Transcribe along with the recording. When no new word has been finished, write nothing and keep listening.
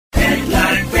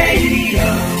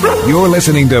You're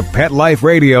listening to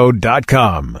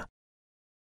PetLifeRadio.com.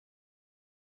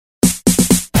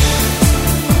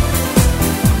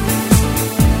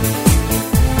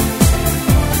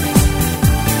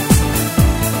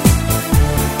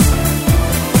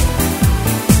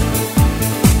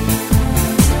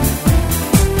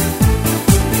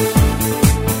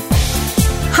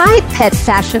 Hi, pet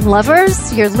fashion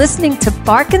lovers. You're listening to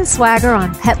Bark and Swagger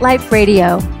on Pet Life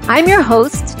Radio. I'm your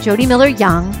host, Jody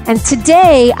Miller-Young, and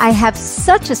today I have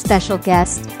such a special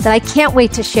guest that I can't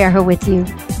wait to share her with you.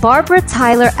 Barbara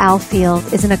Tyler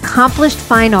Alfield is an accomplished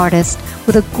fine artist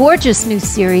with a gorgeous new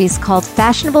series called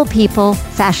Fashionable People,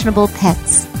 Fashionable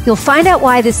Pets. You'll find out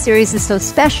why this series is so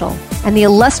special and the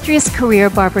illustrious career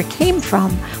Barbara came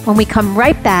from when we come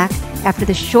right back after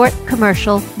the short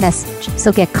commercial message.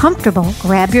 So get comfortable,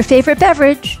 grab your favorite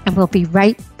beverage, and we'll be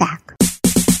right back.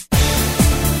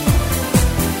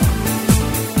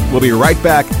 We'll be right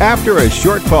back after a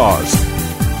short pause.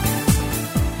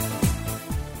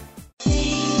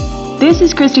 This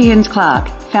is Christy Hinz-Clark,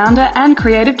 founder and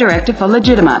creative director for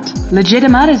Legitimate.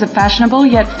 Legitimate is a fashionable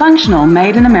yet functional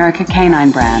made-in-America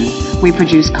canine brand. We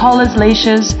produce collars,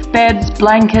 leashes, beds,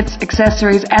 blankets,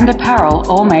 accessories, and apparel,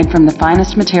 all made from the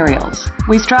finest materials.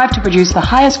 We strive to produce the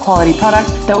highest quality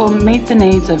products that will meet the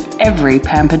needs of every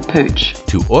pampered pooch.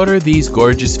 To order these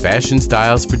gorgeous fashion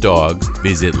styles for dogs,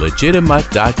 visit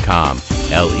Legitimate.com.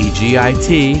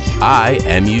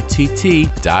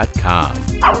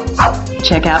 LEGITIMUTT.com.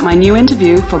 Check out my new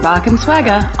interview for Bark and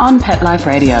Swagger on Pet Life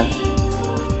Radio.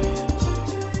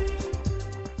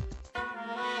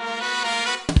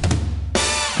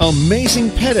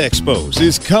 Amazing Pet Expos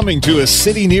is coming to a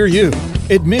city near you.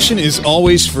 Admission is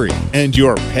always free, and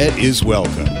your pet is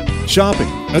welcome. Shopping,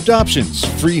 adoptions,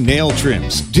 free nail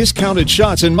trims, discounted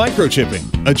shots and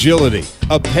microchipping, agility,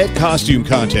 a pet costume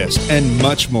contest, and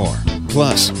much more.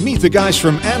 Plus, meet the guys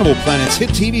from Animal Planet's hit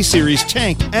TV series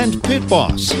Tank and Pit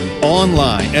Boss.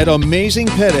 Online at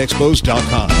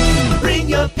AmazingPetExpos.com. Bring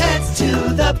your pets to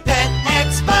the Pet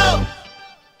Expo.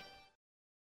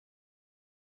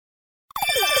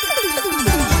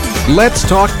 Let's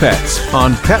Talk Pets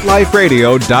on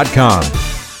PetLifeRadio.com.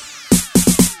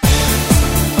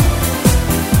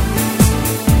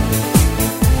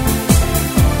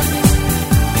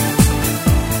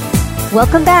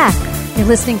 Welcome back. You're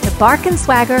listening to Bark and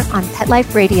Swagger on Pet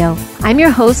Life Radio. I'm your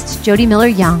host, Jody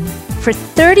Miller-Young. For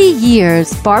 30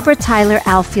 years, Barbara Tyler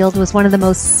Alfield was one of the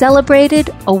most celebrated,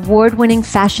 award-winning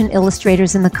fashion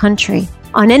illustrators in the country.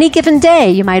 On any given day,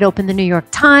 you might open the New York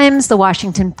Times, the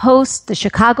Washington Post, the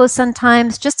Chicago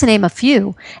Sun-Times, just to name a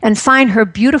few, and find her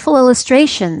beautiful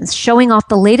illustrations showing off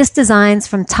the latest designs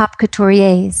from top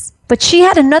couturiers. But she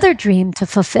had another dream to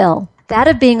fulfill, that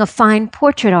of being a fine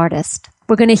portrait artist.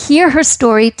 We're going to hear her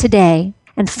story today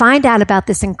and find out about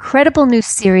this incredible new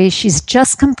series she's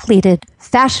just completed,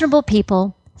 Fashionable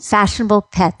People, Fashionable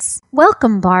Pets.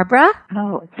 Welcome, Barbara.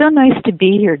 Oh, it's so nice to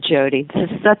be here, Jody.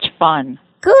 This is such fun.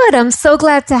 Good. I'm so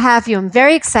glad to have you. I'm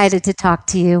very excited to talk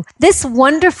to you. This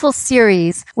wonderful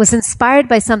series was inspired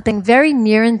by something very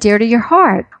near and dear to your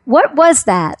heart. What was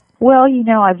that? Well, you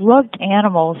know, I've loved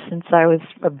animals since I was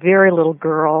a very little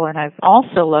girl, and I've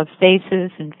also loved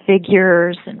faces and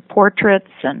figures and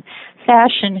portraits, and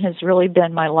fashion has really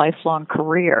been my lifelong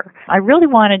career. I really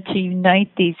wanted to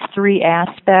unite these three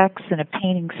aspects in a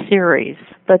painting series,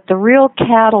 but the real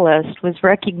catalyst was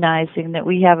recognizing that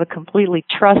we have a completely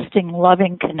trusting,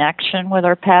 loving connection with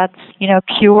our pets, you know,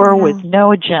 pure with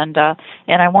no agenda,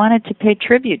 and I wanted to pay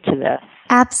tribute to this.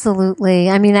 Absolutely.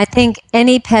 I mean, I think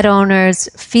any pet owners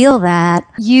feel that.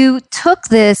 You took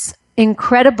this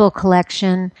incredible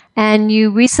collection and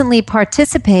you recently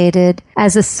participated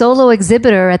as a solo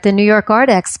exhibitor at the New York Art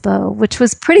Expo, which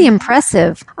was pretty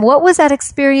impressive. What was that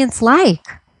experience like?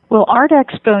 Well, Art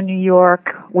Expo New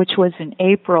York, which was in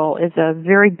April, is a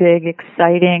very big,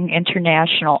 exciting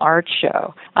international art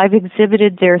show. I've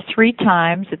exhibited there 3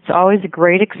 times. It's always a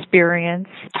great experience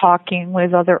talking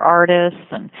with other artists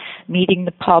and meeting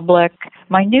the public.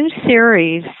 My new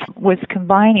series was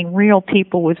combining real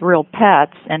people with real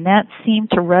pets, and that seemed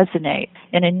to resonate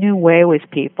in a new way with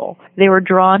people. They were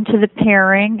drawn to the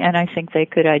pairing, and I think they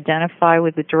could identify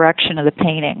with the direction of the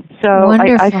painting. So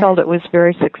I felt it was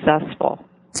very successful.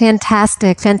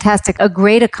 Fantastic, fantastic. A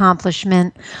great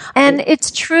accomplishment. And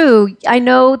it's true. I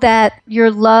know that your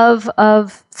love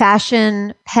of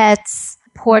fashion, pets,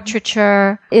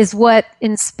 portraiture is what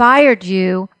inspired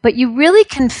you, but you really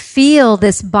can feel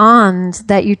this bond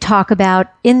that you talk about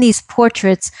in these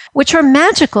portraits, which are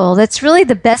magical. That's really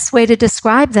the best way to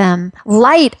describe them.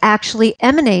 Light actually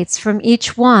emanates from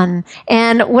each one.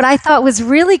 And what I thought was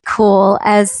really cool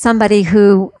as somebody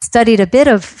who studied a bit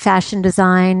of fashion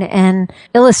design and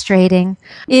illustrating,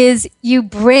 is you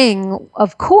bring,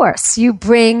 of course,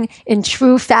 in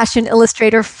true fashion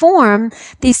illustrator form,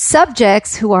 these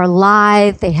subjects who are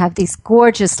lithe, they have these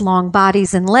gorgeous long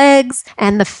bodies and legs,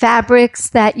 and the fabrics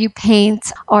that you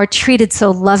paint are treated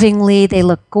so lovingly. They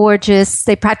look gorgeous.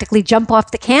 They practically jump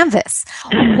off the canvas.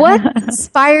 What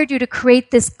inspired you to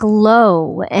create this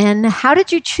glow, and how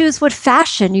did you choose what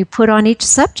fashion you put on each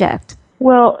subject?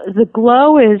 Well, the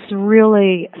glow is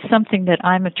really something that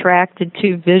I'm attracted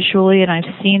to visually, and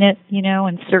I've seen it,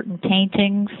 in certain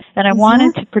paintings. And I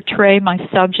wanted to portray my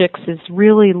subjects as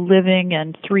really living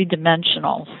and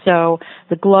three-dimensional. So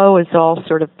the glow is all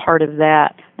sort of part of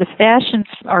that. The fashions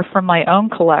are from my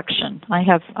own collection. I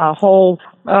have a whole,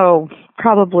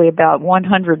 probably about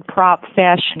 100 prop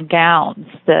fashion gowns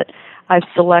that I've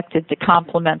selected to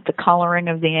complement the coloring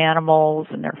of the animals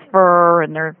and their fur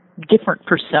and their different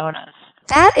personas.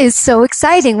 That is so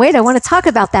exciting. Wait, I want to talk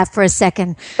about that for a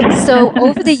second. So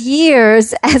over the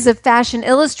years, as a fashion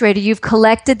illustrator, you've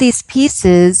collected these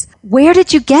pieces. Where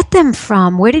did you get them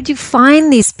from? Where did you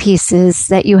find these pieces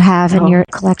that you have in your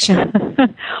collection?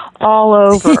 All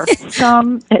over.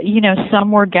 Some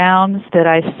were gowns that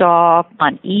I saw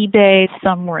on eBay.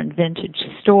 Some were in vintage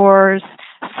stores.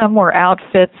 Some were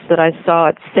outfits that I saw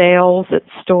at sales at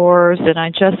stores, and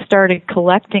I just started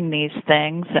collecting these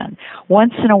things. And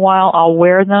once in a while I'll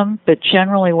wear them, but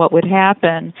generally what would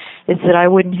happen is that I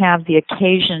wouldn't have the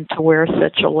occasion to wear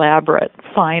such elaborate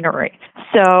finery.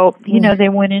 So, they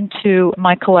went into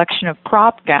my collection of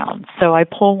prop gowns. So I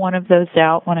pull one of those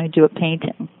out when I do a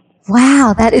painting.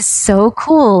 Wow, that is so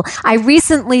cool. I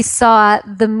recently saw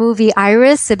the movie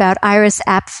Iris about Iris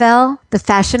Apfel, the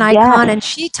fashion icon, and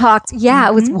she talked,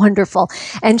 it was wonderful.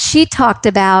 And she talked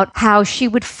about how she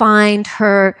would find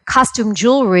her costume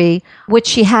jewelry, which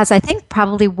she has, I think,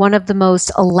 probably one of the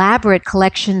most elaborate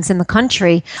collections in the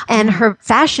country, and her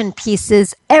fashion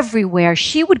pieces everywhere.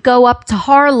 She would go up to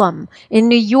Harlem in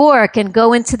New York and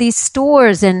go into these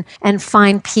stores and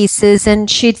find pieces,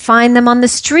 and she'd find them on the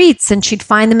streets, and she'd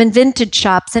find them in vintage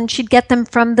shops, and she'd get them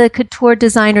from the couture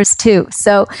designers too.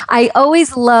 So I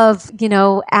always love,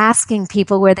 asking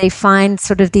people where they find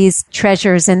sort of these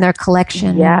treasures in their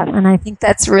collection. Yeah. And I think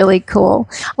that's really cool.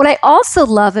 What I also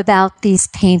love about these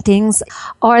paintings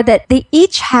are that they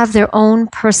each have their own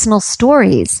personal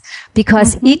stories,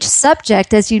 because each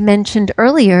subject, as you mentioned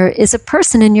earlier, is a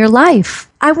person in your life.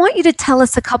 I want you to tell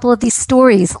us a couple of these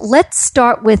stories. Let's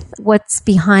start with what's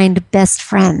behind Best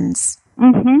Friends.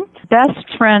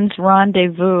 Best Friends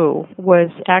Rendezvous was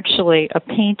actually a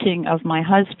painting of my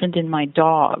husband and my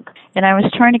dog. And I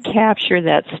was trying to capture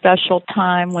that special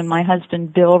time when my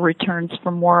husband Bill returns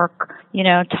from work,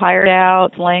 tired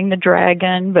out, laying the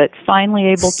dragon, but finally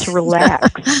able to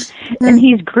relax. And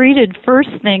he's greeted first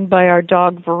thing by our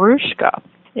dog Verushka.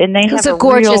 And they Who's have a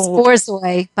gorgeous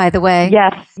borzoi, by the way.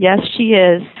 Yes, she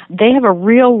is. They have a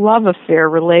real love affair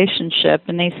relationship,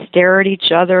 and they stare at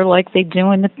each other like they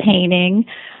do in the painting.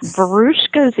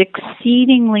 Verushka is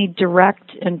exceedingly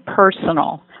direct and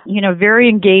personal. Very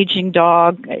engaging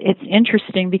dog. It's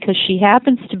interesting because she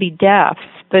happens to be deaf,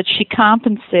 but she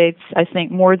compensates, I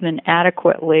think, more than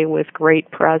adequately with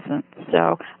great presence.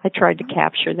 So I tried to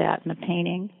capture that in the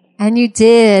painting. And you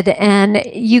did. And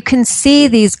you can see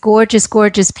these gorgeous,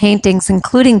 gorgeous paintings,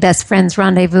 including Best Friends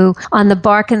Rendezvous, on the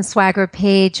Bark and Swagger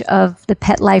page of the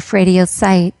Pet Life Radio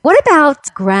site. What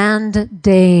about Grand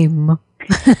Dame?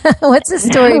 What's the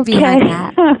story behind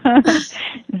that?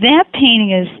 That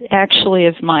painting is actually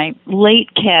of my late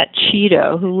cat,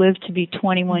 Cheeto, who lived to be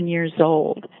 21 years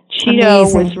old.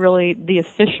 Cheeto was really the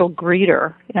official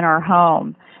greeter in our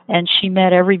home. And she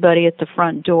met everybody at the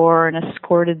front door and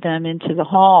escorted them into the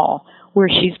hall where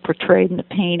she's portrayed in the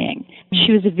painting.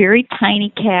 She was a very tiny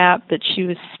cat, but she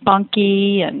was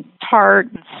spunky and tart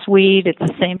and sweet at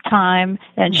the same time.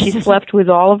 And she slept with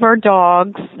all of our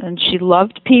dogs, and she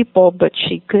loved people, but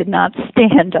she could not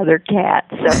stand other cats.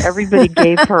 So everybody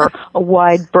gave her a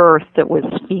wide berth that was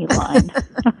feline.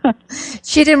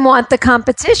 She didn't want the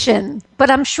competition,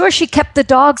 but I'm sure she kept the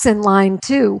dogs in line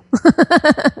too.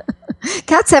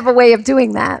 Cats have a way of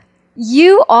doing that.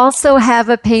 You also have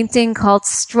a painting called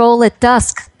Stroll at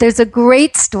Dusk. There's a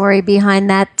great story behind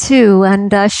that too,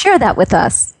 and share that with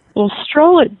us. Well,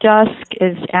 Stroll at Dusk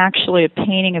is actually a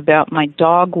painting about my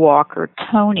dog walker,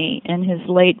 Tony, and his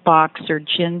late boxer,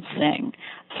 Ginseng.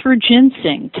 Through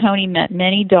Ginseng, Tony met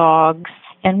many dogs,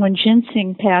 and when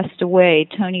Ginseng passed away,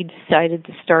 Tony decided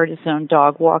to start his own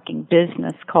dog walking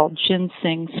business called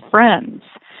Ginseng's Friends,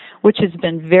 which has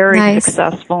been very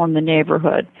successful in the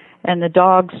neighborhood, and the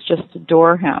dogs just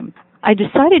adore him. I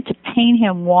decided to paint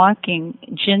him walking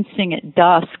ginseng at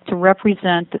dusk to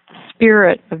represent that the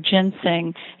spirit of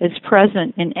ginseng is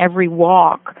present in every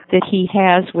walk that he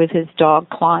has with his dog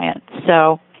clients.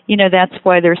 So, that's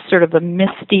why there's sort of a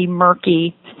misty,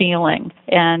 murky feeling.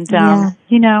 And,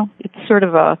 it's sort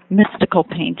of a mystical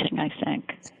painting, I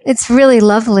think. It's really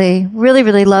lovely, really,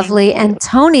 really lovely. And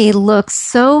Tony looks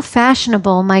so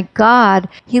fashionable. My God,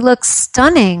 he looks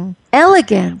stunning,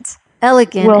 elegant,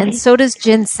 and so does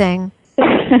ginseng.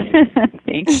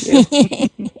 Thank you.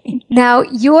 Now,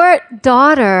 your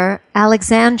daughter,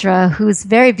 Alexandra, who's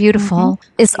very beautiful,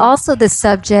 is also the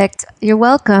subject, you're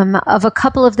welcome, of a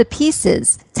couple of the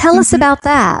pieces. Tell us about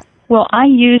that. Well, I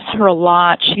use her a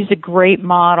lot. She's a great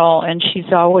model, and she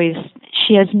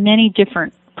has many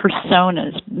different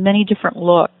personas, many different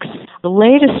looks. The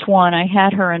latest one, I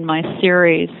had her in my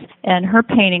series, and her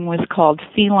painting was called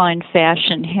Feline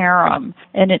Fashion Harem,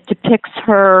 and it depicts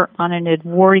her on an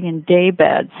Edwardian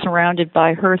daybed surrounded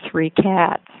by her 3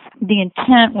 cats. The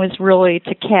intent was really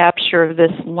to capture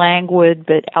this languid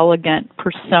but elegant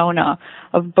persona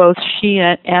of both she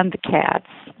and the cats.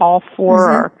 All 4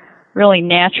 are really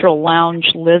natural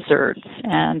lounge lizards,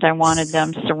 and I wanted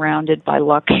them surrounded by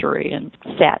luxury and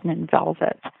satin and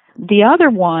velvet. The other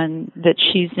one that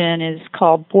she's in is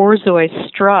called Borzoi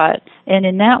Strut, and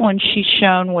in that one she's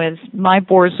shown with my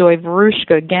Borzoi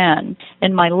Verushka again,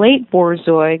 and my late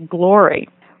Borzoi Glory,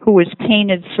 who was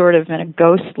painted sort of in a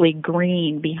ghostly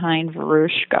green behind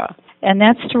Verushka. And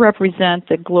that's to represent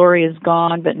that Glory is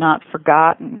gone but not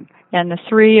forgotten. And the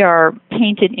 3 are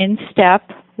painted in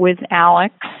step with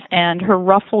Alex, and her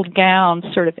ruffled gown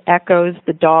sort of echoes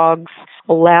the dog's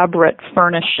elaborate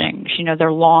furnishings,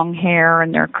 their long hair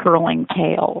and their curling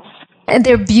tails. And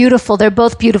they're beautiful. They're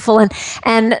both beautiful.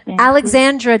 And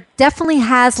Alexandra definitely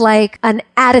has like an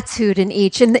attitude in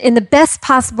each, in the best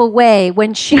possible way.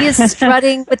 When she is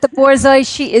strutting with the Borzoi,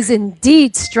 she is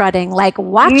indeed strutting. Like,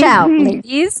 watch out,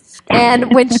 ladies.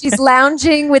 And when she's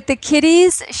lounging with the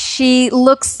kitties, she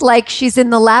looks like she's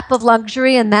in the lap of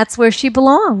luxury, and that's where she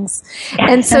belongs.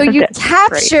 And so you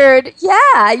captured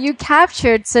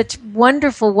such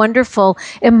wonderful, wonderful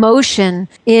emotion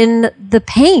in the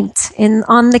paint,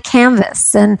 on the canvas.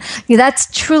 And that's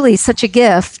truly such a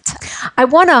gift. I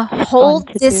want to hold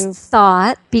this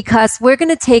thought because we're going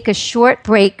to take a short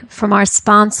break from our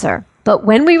sponsor. But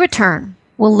when we return,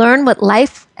 we'll learn what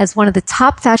life as one of the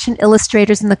top fashion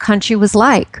illustrators in the country was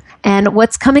like and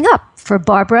what's coming up for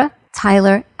Barbara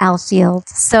Tyler Alfield.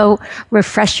 So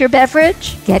refresh your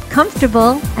beverage, get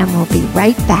comfortable, and we'll be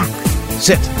right back.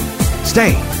 Sit.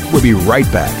 Stay. We'll be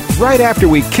right back, right after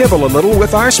we kibble a little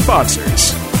with our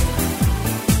sponsors.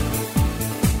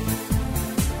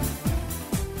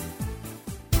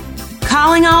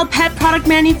 Calling all pet product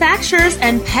manufacturers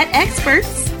and pet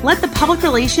experts. Let the public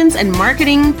relations and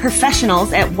marketing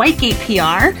professionals at Whitegate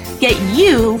PR get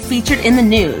you featured in the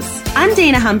news. I'm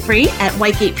Dana Humphrey at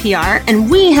Whitegate PR, and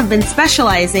we have been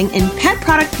specializing in pet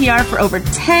product PR for over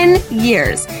 10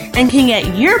 years and can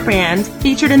get your brand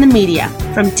featured in the media,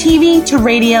 from TV to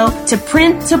radio to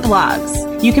print to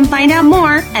blogs. You can find out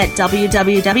more at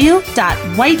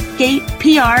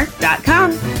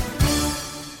www.whitegatepr.com.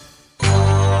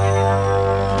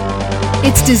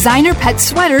 It's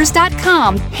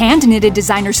DesignerPetSweaters.com. Hand-knitted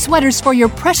designer sweaters for your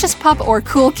precious pup or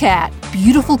cool cat.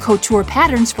 Beautiful couture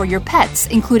patterns for your pets,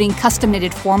 including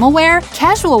custom-knitted formal wear,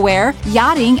 casual wear,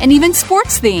 yachting, and even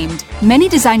sports-themed. Many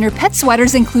designer pet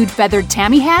sweaters include feathered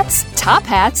tammy hats, top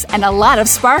hats, and a lot of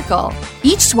sparkle.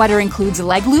 Each sweater includes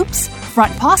leg loops,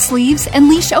 front paw sleeves, and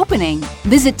leash opening.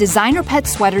 Visit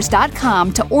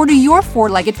DesignerPetSweaters.com to order your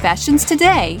four-legged fashions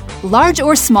today. Large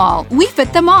or small, we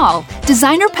fit them all.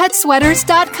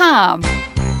 DesignerPetSweaters.com.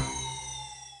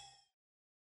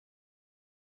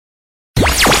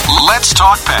 Let's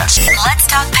talk pets. Let's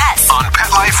talk pets On Pet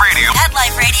Life Radio. Pet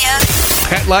Life Radio.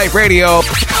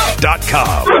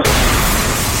 PetLifeRadio.com.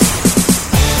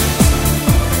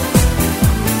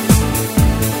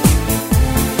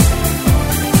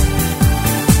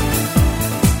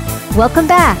 Welcome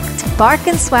back to Bark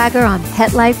and Swagger on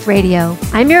Pet Life Radio.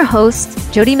 I'm your host,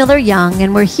 Jody Miller Young,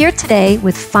 and we're here today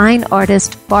with fine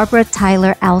artist Barbara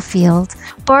Tyler Alfield.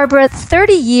 Barbara,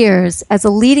 30 years as a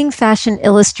leading fashion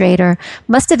illustrator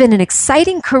must have been an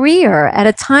exciting career at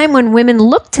a time when women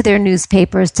looked to their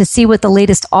newspapers to see what the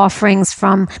latest offerings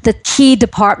from the key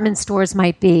department stores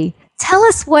might be. Tell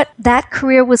us what that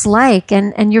career was like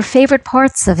and your favorite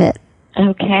parts of it.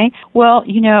 Okay. Well,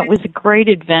 it was a great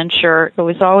adventure. It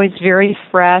was always very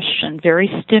fresh and very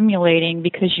stimulating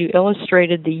because you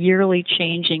illustrated the yearly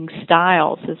changing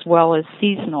styles as well as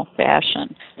seasonal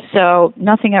fashion. So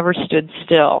nothing ever stood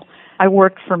still. I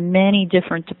worked for many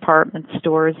different department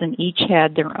stores, and each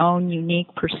had their own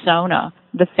unique persona.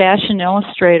 The fashion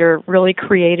illustrator really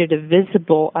created a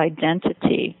visible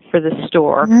identity for the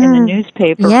store in the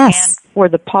newspaper and for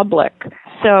the public.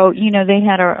 So, they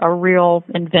had a real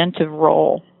inventive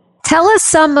role. Tell us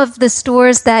some of the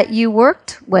stores that you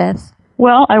worked with.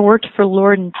 Well, I worked for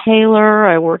Lord & Taylor,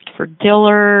 I worked for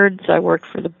Dillard's, I worked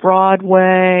for the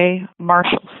Broadway,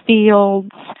 Marshall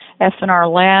Fields, F&R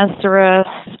Lazarus,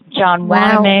 John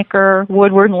Wanamaker,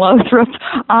 Woodward & Lothrop,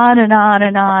 on and on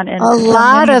and on. And a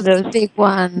lot of those big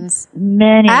ones.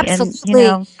 Many. Absolutely.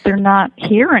 And, they're not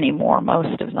here anymore,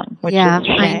 most of them, which is a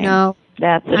shame. I know.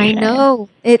 That's a shame. I know.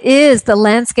 It is. The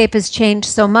landscape has changed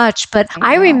so much. But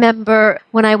I remember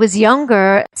when I was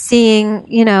younger seeing,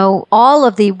 all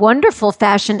of the wonderful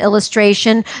fashion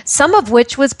illustration, some of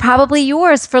which was probably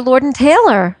yours for Lord &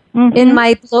 Taylor. In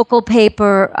my local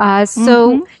paper.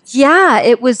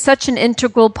 It was such an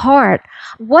integral part.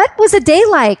 What was a day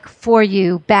like for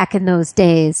you back in those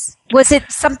days? Was it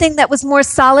something that was more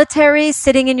solitary,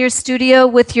 sitting in your studio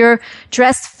with your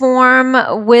dress form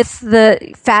with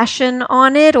the fashion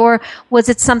on it, or was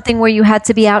it something where you had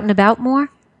to be out and about more?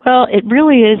 Well, it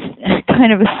really is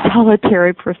kind of a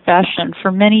solitary profession.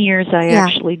 For many years, I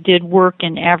actually did work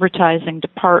in advertising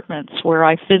departments where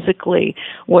I physically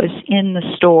was in the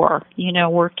store,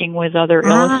 working with other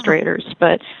illustrators.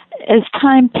 But as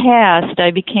time passed,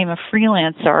 I became a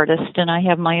freelance artist, and I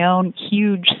have my own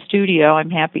huge studio,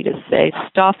 I'm happy to say,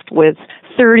 stuffed with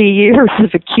 30 years of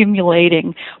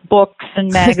accumulating books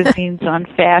and magazines on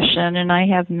fashion, and I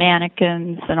have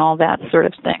mannequins and all that sort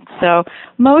of thing. So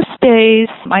most days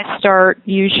I start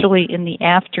usually in the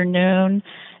afternoon,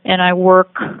 and I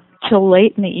work till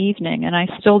late in the evening, and I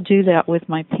still do that with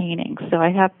my paintings. So I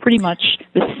have pretty much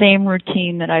the same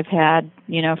routine that I've had,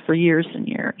 for years and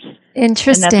years.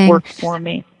 Interesting. And that's worked for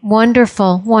me.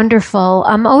 Wonderful, wonderful.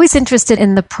 I'm always interested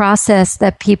in the process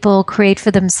that people create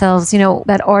for themselves,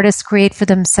 that artists create for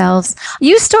themselves.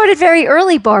 You started very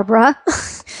early, Barbara.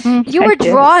 You were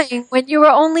drawing when you were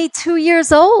only 2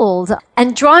 years old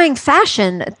and drawing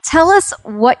fashion. Tell us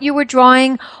what you were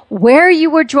drawing, where you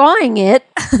were drawing it,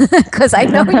 because I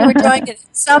know you were drawing it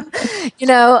in some,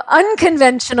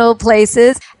 unconventional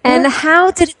places, and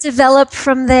how did it develop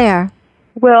from there?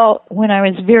 Well, when I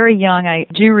was very young, I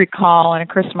do recall, and of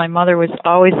course my mother was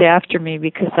always after me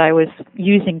because I was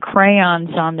using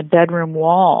crayons on the bedroom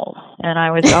walls, and I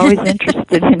was always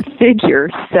interested in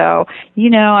figures. So,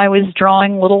 I was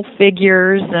drawing little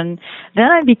figures, and then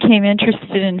I became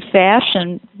interested in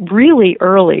fashion really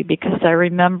early because I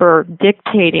remember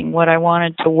dictating what I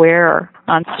wanted to wear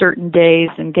on certain days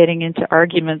and getting into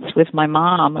arguments with my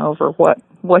mom over what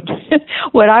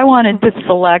I wanted to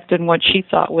select and what she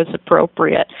thought was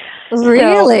appropriate.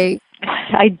 Really?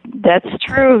 So, that's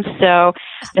true. So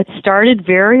it started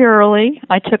very early.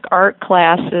 I took art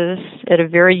classes at a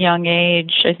very young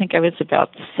age. I think I was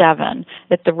about 7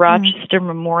 at the Rochester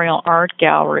Memorial Art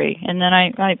Gallery. And then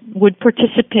I would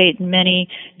participate in many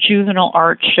juvenile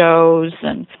art shows,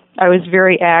 and I was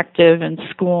very active in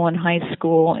school and high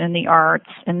school in the arts.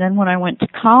 And then when I went to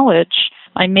college,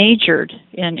 I majored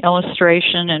in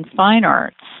illustration and fine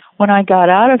arts. When I got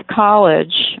out of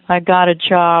college, I got a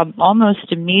job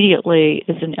almost immediately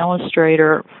as an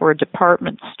illustrator for a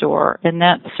department store, and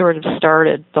that sort of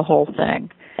started the whole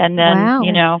thing. And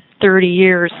then, 30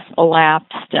 years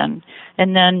elapsed, and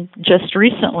then just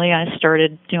recently I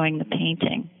started doing the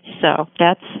painting. So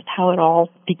that's how it all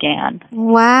began.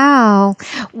 Wow.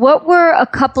 What were a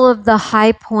couple of the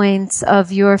high points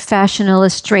of your fashion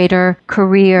illustrator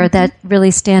career that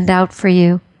really stand out for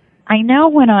you? I know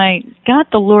when I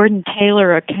got the Lord &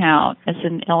 Taylor account as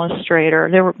an illustrator,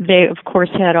 they of course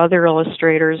had other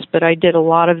illustrators, but I did a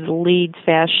lot of the lead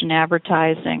fashion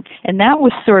advertising. And that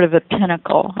was sort of a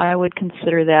pinnacle. I would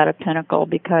consider that a pinnacle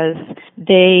because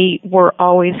they were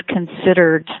always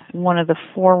considered one of the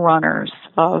forerunners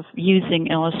of using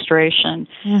illustration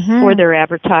for their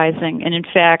advertising. And in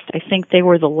fact, I think they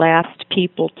were the last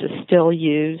people to still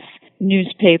use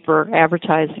newspaper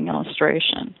advertising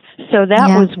illustration. So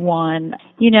that was one.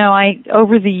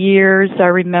 Over the years, I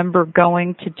remember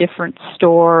going to different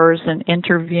stores and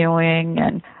interviewing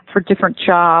and for different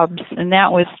jobs, and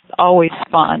that was always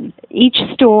fun. Each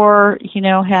store,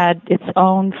 had its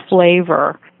own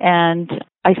flavor, and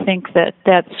I think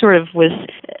that sort of was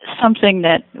something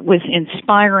that was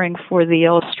inspiring for the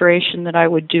illustration that I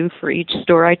would do for each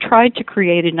store. I tried to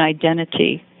create an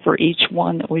identity for each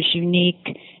one that was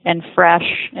unique and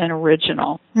fresh and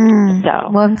original. So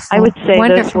wonderful. I would say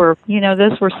those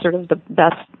were sort of the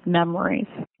best memories.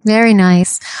 Very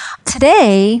nice.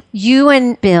 Today, you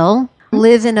and Bill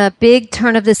live in a big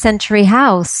turn-of-the-century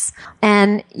house,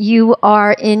 and you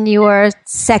are in your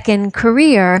second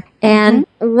career. And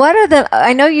what are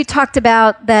I know you talked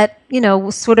about that,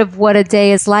 sort of what a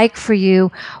day is like for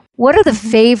you. What are the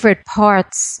favorite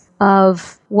parts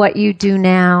of what you do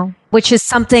now, which is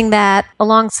something that,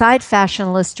 alongside fashion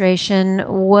illustration,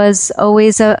 was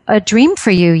always a dream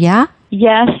for you, yeah?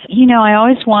 Yes. I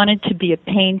always wanted to be a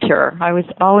painter. I was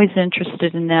always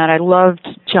interested in that. I loved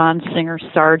John Singer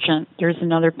Sargent. There's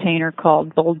another painter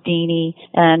called Boldini,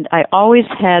 and I always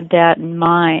had that in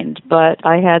mind, but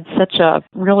I had such a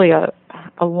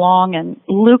long and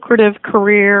lucrative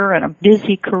career and a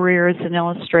busy career as an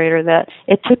illustrator that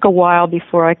it took a while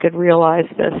before I could realize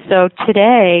this. So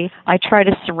today, I try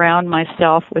to surround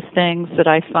myself with things that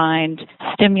I find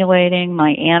stimulating.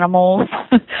 My animals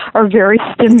are very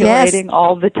stimulating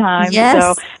all the time. Yes.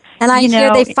 So, and I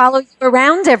hear they follow you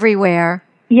around everywhere.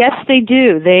 Yes, they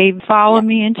do. They follow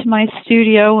me into my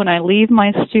studio. When I leave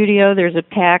my studio, there's a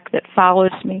pack that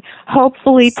follows me,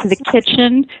 hopefully to the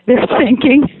kitchen, they're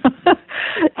thinking.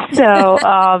 So,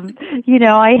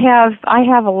 I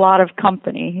have a lot of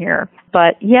company here.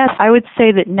 But yes, I would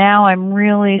say that now I'm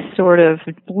really sort of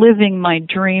living my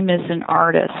dream as an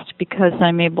artist because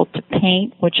I'm able to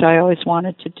paint, which I always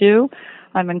wanted to do.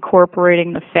 I'm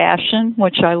incorporating the fashion,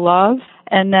 which I love,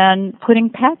 and then putting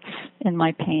pets in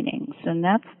my paintings. And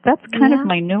that's kind of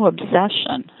my new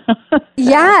obsession.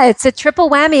 Yeah, it's a triple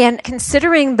whammy. And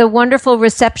considering the wonderful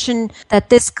reception that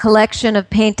this collection of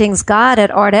paintings got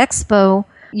at Art Expo,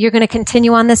 you're going to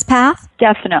continue on this path?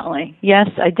 Definitely. Yes,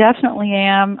 I definitely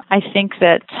am. I think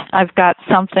that I've got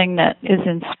something that is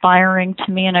inspiring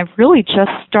to me, and I've really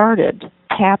just started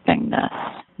tapping this,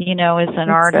 as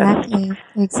an artist.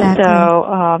 Exactly.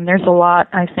 So there's a lot,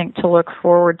 I think, to look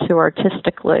forward to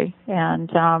artistically,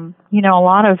 and, a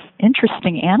lot of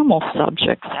interesting animal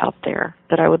subjects out there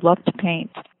that I would love to paint.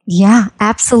 Yeah,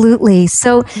 absolutely.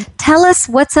 So tell us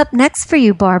what's up next for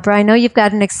you, Barbara. I know you've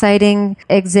got an exciting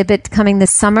exhibit coming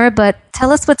this summer, but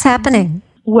tell us what's happening.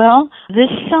 Well, this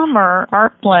summer,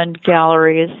 Art Blend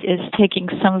Gallery is taking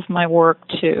some of my work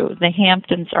to the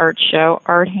Hamptons Art Show,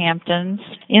 Art Hamptons,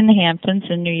 in the Hamptons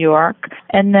in New York.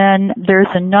 And then there's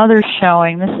another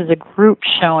showing. This is a group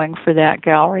showing for that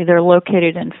gallery. They're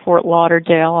located in Fort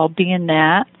Lauderdale. I'll be in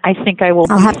that. I think I will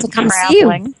I'll have to come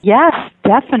traveling. See you. Yes,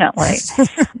 definitely.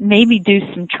 Maybe do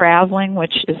some traveling,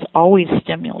 which is always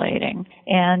stimulating.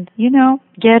 And,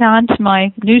 get on to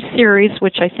my new series,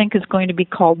 which I think is going to be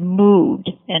called Mood.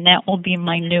 And that will be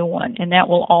my new one. And that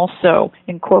will also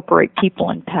incorporate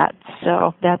people and pets.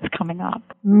 So that's coming up.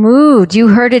 Mood. You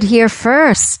heard it here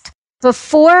first.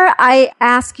 Before I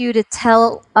ask you to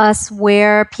tell us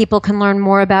where people can learn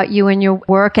more about you and your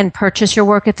work and purchase your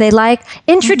work if they like,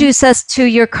 introduce us to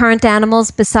your current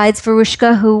animals besides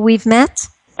Varushka, who we've met.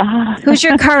 Who's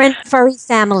your current furry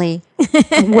family?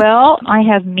 Well, I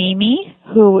have Mimi,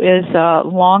 who is a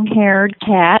long-haired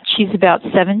cat. She's about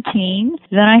 17.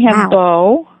 Then I have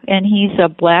Bo, and he's a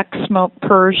black smoke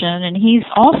Persian, and he's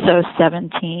also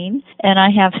 17. And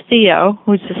I have Theo,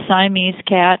 who's a Siamese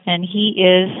cat, and he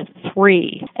is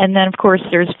 3. And then, of course,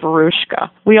 there's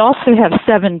Varushka. We also have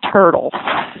 7 turtles,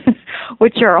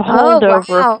 which are a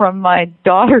holdover from my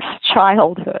daughter's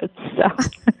childhood. So,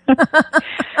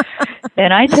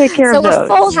 and I take care of those. So a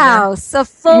full house.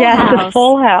 Yes, a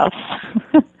full house.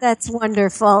 That's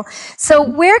wonderful. So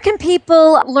where can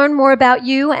people learn more about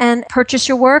you and purchase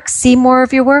your work, see more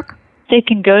of your work? They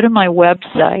can go to my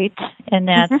website, and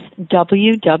that's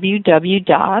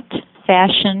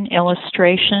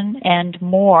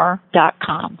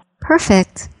www.fashionillustrationandmore.com.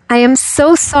 Perfect. I am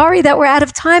so sorry that we're out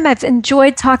of time. I've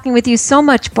enjoyed talking with you so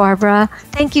much, Barbara.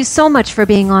 Thank you so much for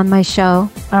being on my show.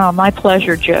 Oh, my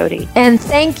pleasure, Jody. And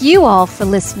thank you all for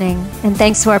listening. And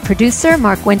thanks to our producer,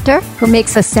 Mark Winter, who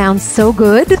makes us sound so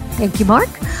good. Thank you, Mark.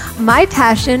 My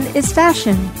passion is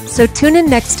fashion. So tune in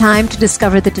next time to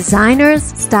discover the designers,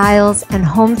 styles, and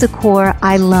home decor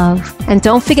I love. And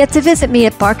don't forget to visit me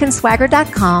at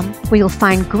barkandswagger.com, where you'll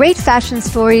find great fashion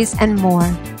stories and more.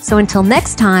 So until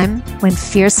next time, when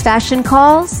fierce fashion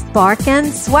calls, bark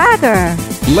and swagger.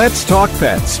 Let's Talk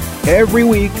Pets, every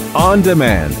week on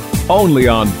demand, only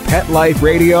on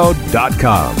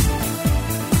PetLifeRadio.com.